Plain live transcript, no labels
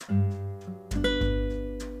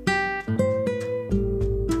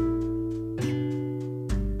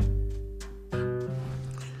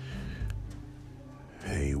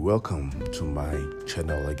Welcome to my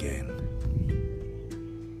channel again.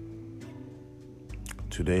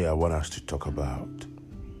 Today I want us to talk about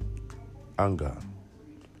anger.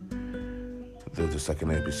 This is the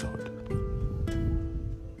second episode.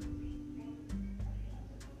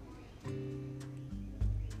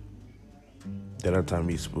 The other time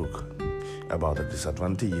we spoke about the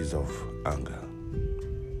disadvantages of anger,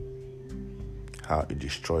 how it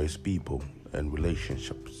destroys people and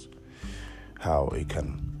relationships, how it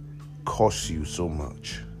can cost you so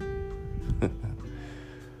much.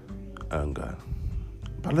 Anger.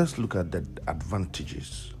 But let's look at the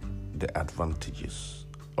advantages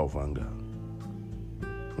of anger.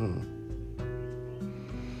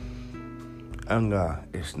 Anger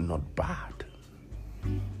is not bad.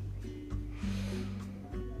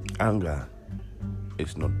 Anger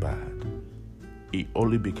is not bad. It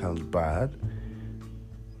only becomes bad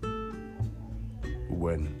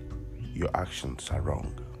when your actions are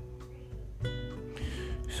wrong.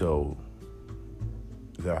 So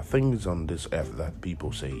there are things on this earth that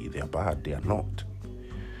people say they are bad. They are not.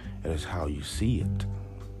 It is how you see it.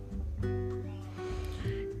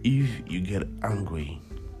 If you get angry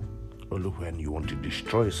only when you want to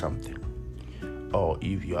destroy something, or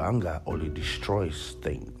if your anger only destroys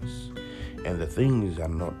things, and the things are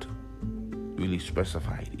not really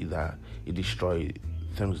specified, either it destroys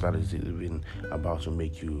things that is even about to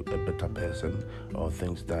make you a better person, or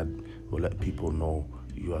things that will let people know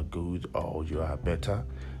you are good or you are better,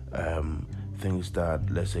 things that,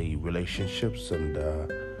 let's say, relationships and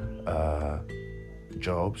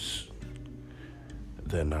jobs,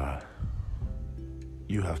 then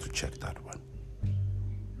you have to check that one.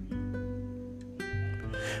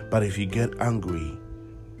 But if you get angry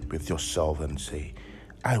with yourself and say,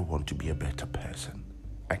 I want to be a better person,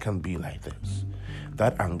 I can be like this,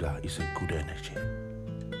 that anger is a good energy.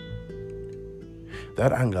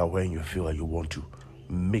 That anger when you feel like you want to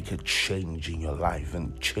make a change in your life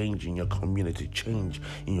and change in your community, change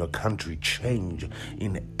in your country, change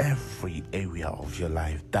in every area of your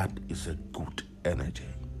life, that is a good energy.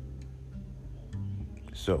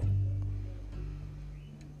 So,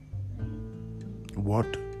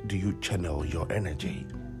 what do you channel your energy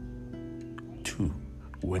to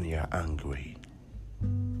when you're angry?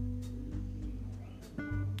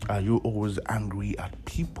 Are you always angry at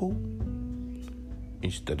people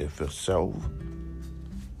instead of yourself?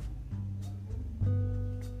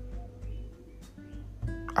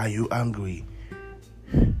 Are you angry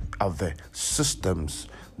at the systems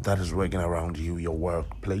that is working around you, your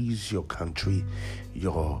workplace, your country,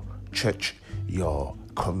 your church, your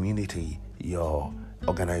community, your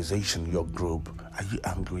organization, your group? Are you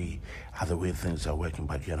angry at the way things are working,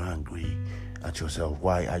 but you're not angry at yourself?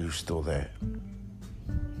 Why are you still there?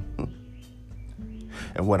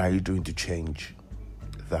 And what are you doing to change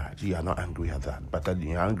that? You are not angry at that, but then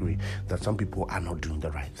you're angry that some people are not doing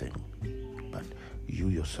the right thing. But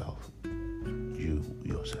you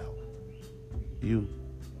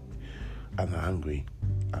are not angry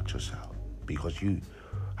at yourself because you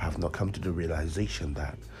have not come to the realization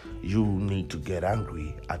that you need to get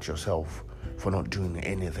angry at yourself for not doing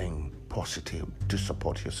anything positive to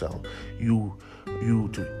support yourself. You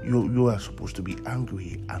are supposed to be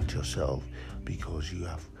angry at yourself because you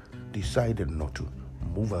have decided not to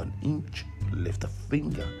move an inch, lift a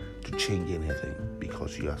finger to change anything,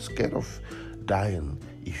 because you are scared of dying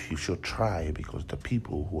if you should try, because the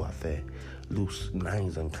people who are there lose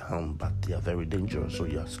knives and come, but they are very dangerous. So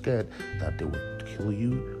you are scared that they will kill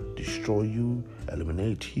you, destroy you,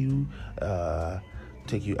 eliminate you,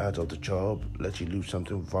 take you out of the job, let you lose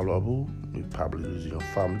something valuable. You probably losing your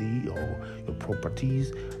family or your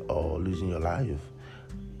properties or losing your life.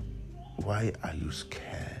 Why are you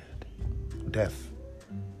scared? Death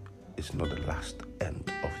is not the last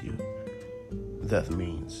end of you. Death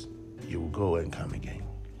means you will go and come again.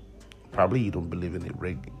 Probably you don't believe in a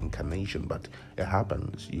reincarnation, but it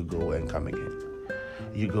happens. You go and come again.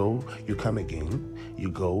 You go, you come again. You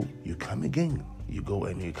go, you come again. You go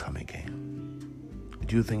and you come again.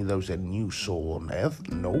 Do you think there's a new soul on earth?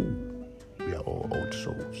 No. We are all old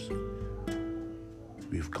souls.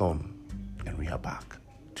 We've gone and we are back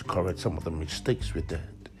to correct some of the mistakes we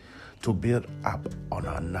did, to build up on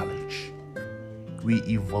our knowledge. We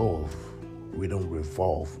evolve. We don't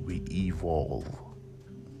revolve, we evolve.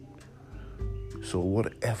 So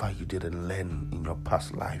whatever you didn't learn in your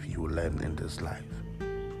past life, you will learn in this life.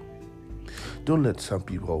 Don't let some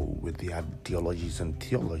people with their ideologies and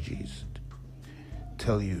theologies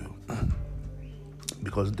tell you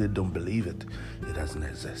because they don't believe it, it doesn't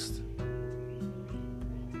exist.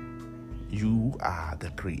 You are the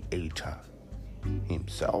creator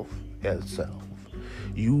himself, herself.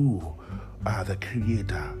 You are the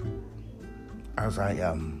creator. As I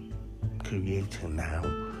am creating now,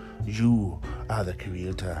 you are the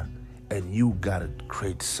creator, and you gotta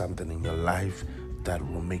create something in your life that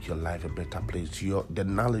will make your life a better place. The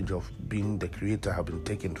knowledge of being the creator have been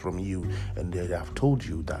taken from you, and they have told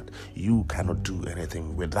you that you cannot do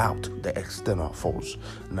anything without the external force.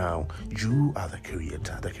 Now, you are the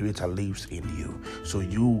creator. The creator lives in you. So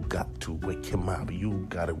you got to wake him up. You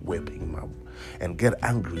got to whip him up and get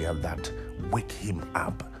angry at that. Wake him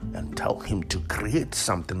up and tell him to create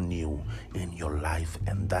something new in your life.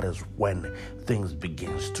 And that is when things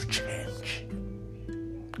begins to change.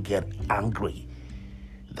 Get angry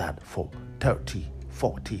that for 30,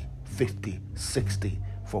 40, 50, 60,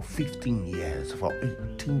 for 15 years, for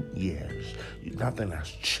 18 years, nothing has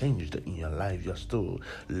changed in your life. You're still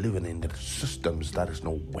living in the systems that is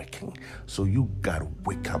not working. So you gotta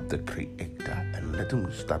wake up the creator and let him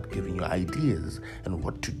start giving you ideas and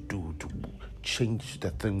what to do to change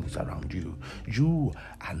the things around you. You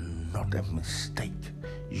are not a mistake.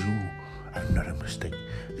 You are not a mistake.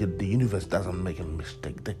 The universe doesn't make a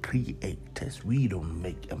mistake. The creators, we don't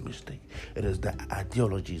make a mistake. It is the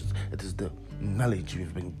ideologies, it is the knowledge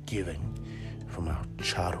we've been given from our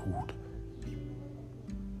childhood.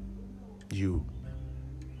 You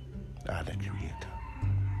are the creator.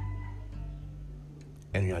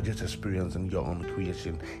 And you are just experiencing your own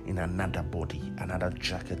creation in another body, another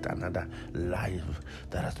jacket, another life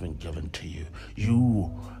that has been given to you.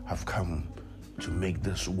 You have come to make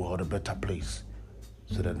this world a better place,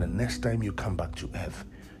 so that the next time you come back to earth,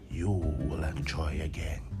 you will enjoy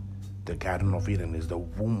again. The Garden of Eden is the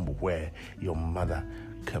womb where your mother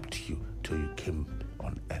kept you till you came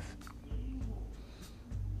on earth.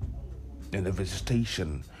 And the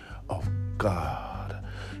visitation of God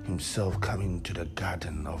himself coming to the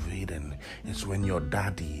Garden of Eden is when your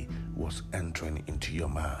daddy was entering into your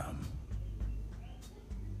mom.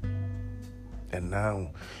 And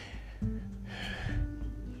now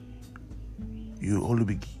you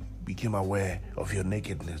only became aware of your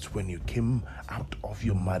nakedness when you came out of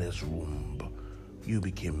your mother's womb. You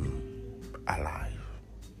became alive.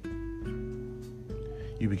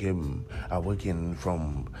 You became awakened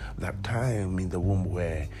from that time in the womb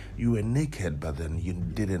where you were naked, but then you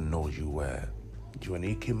didn't know you were. When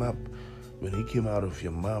you came out of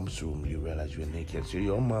your mom's womb, you realized you were naked. So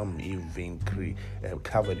your mom even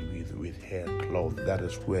covered with hair cloth. That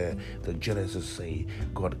is where the Genesis say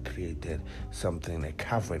God created something, a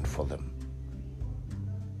covering for them.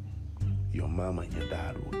 Your mom and your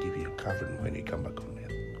dad will give you a covering when you come back on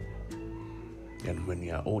earth. And when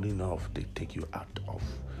you are old enough, they take you out of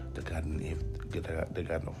the Garden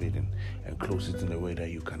of Eden and close it in a way that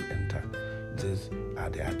you can enter. These are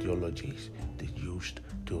the ideologies they used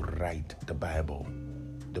to write the Bible.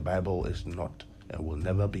 The Bible is not and will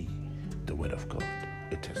never be the Word of God.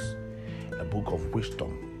 It is a book of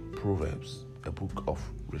wisdom, Proverbs, a book of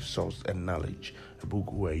resource and knowledge, a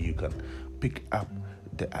book where you can pick up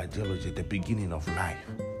the ideology, the beginning of life.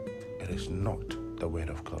 It is not the Word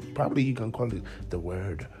of God. Probably you can call it the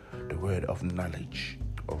word of knowledge,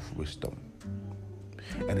 of wisdom.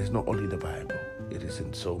 And it's not only the Bible, it is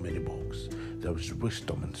in so many books. There is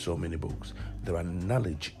wisdom in so many books. There are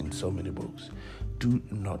knowledge in so many books. Do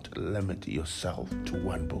not limit yourself to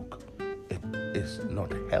one book. It is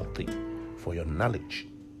not healthy for your knowledge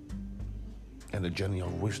and the journey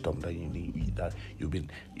of wisdom that you need, that you've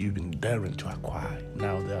been daring to acquire.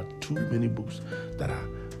 Now there are too many books that are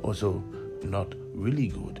also not really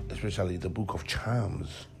good, especially the book of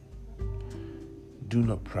charms. Do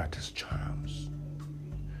not practice charms,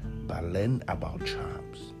 but learn about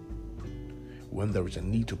charms. When there is a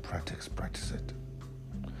need to practice it.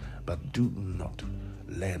 But do not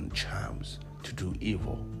learn charms to do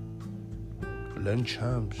evil. Learn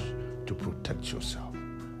charms to protect yourself.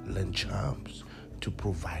 Learn charms to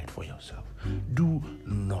provide for yourself. Do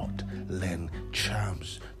not learn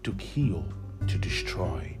charms to kill, to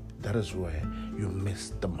destroy. That is where you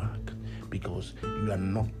miss the mark, because you are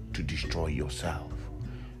not to destroy yourself.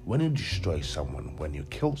 When you destroy someone, when you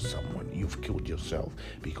kill someone, you've killed yourself,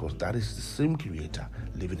 because that is the same creator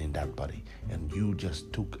living in that body, and you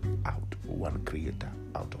just took out one creator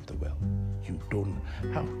out of the well. You don't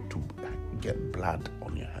have to get blood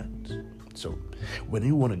on your hands. So when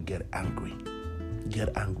you want to get angry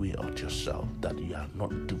at yourself that you are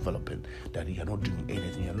not developing, that you are not doing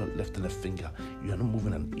anything, you are not lifting a finger, you are not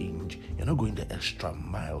moving an inch, you're not going the extra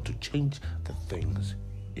mile to change the things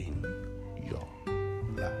in your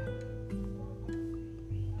life.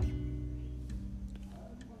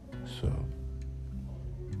 So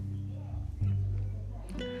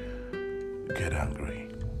get angry.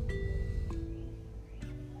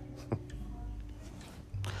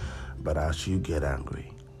 But as you get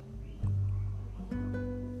angry,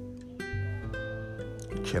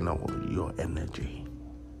 channel your energy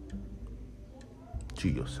to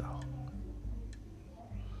yourself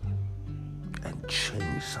and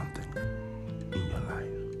change something in your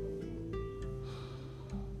life.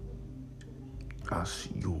 As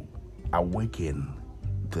you awaken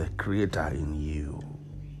the creator in you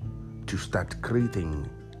to start creating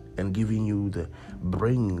and giving you the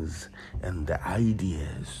brains and the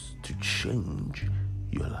ideas to change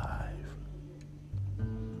your life.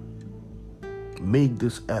 Make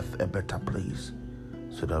this earth a better place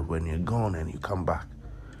so that when you're gone and you come back,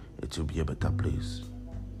 it will be a better place.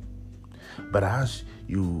 But as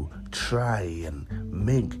you try and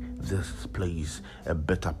make this place a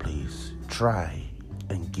better place, try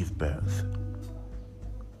and give birth.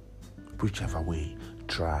 Whichever way,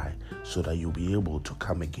 try so that you'll be able to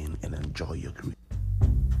come again and enjoy your creation.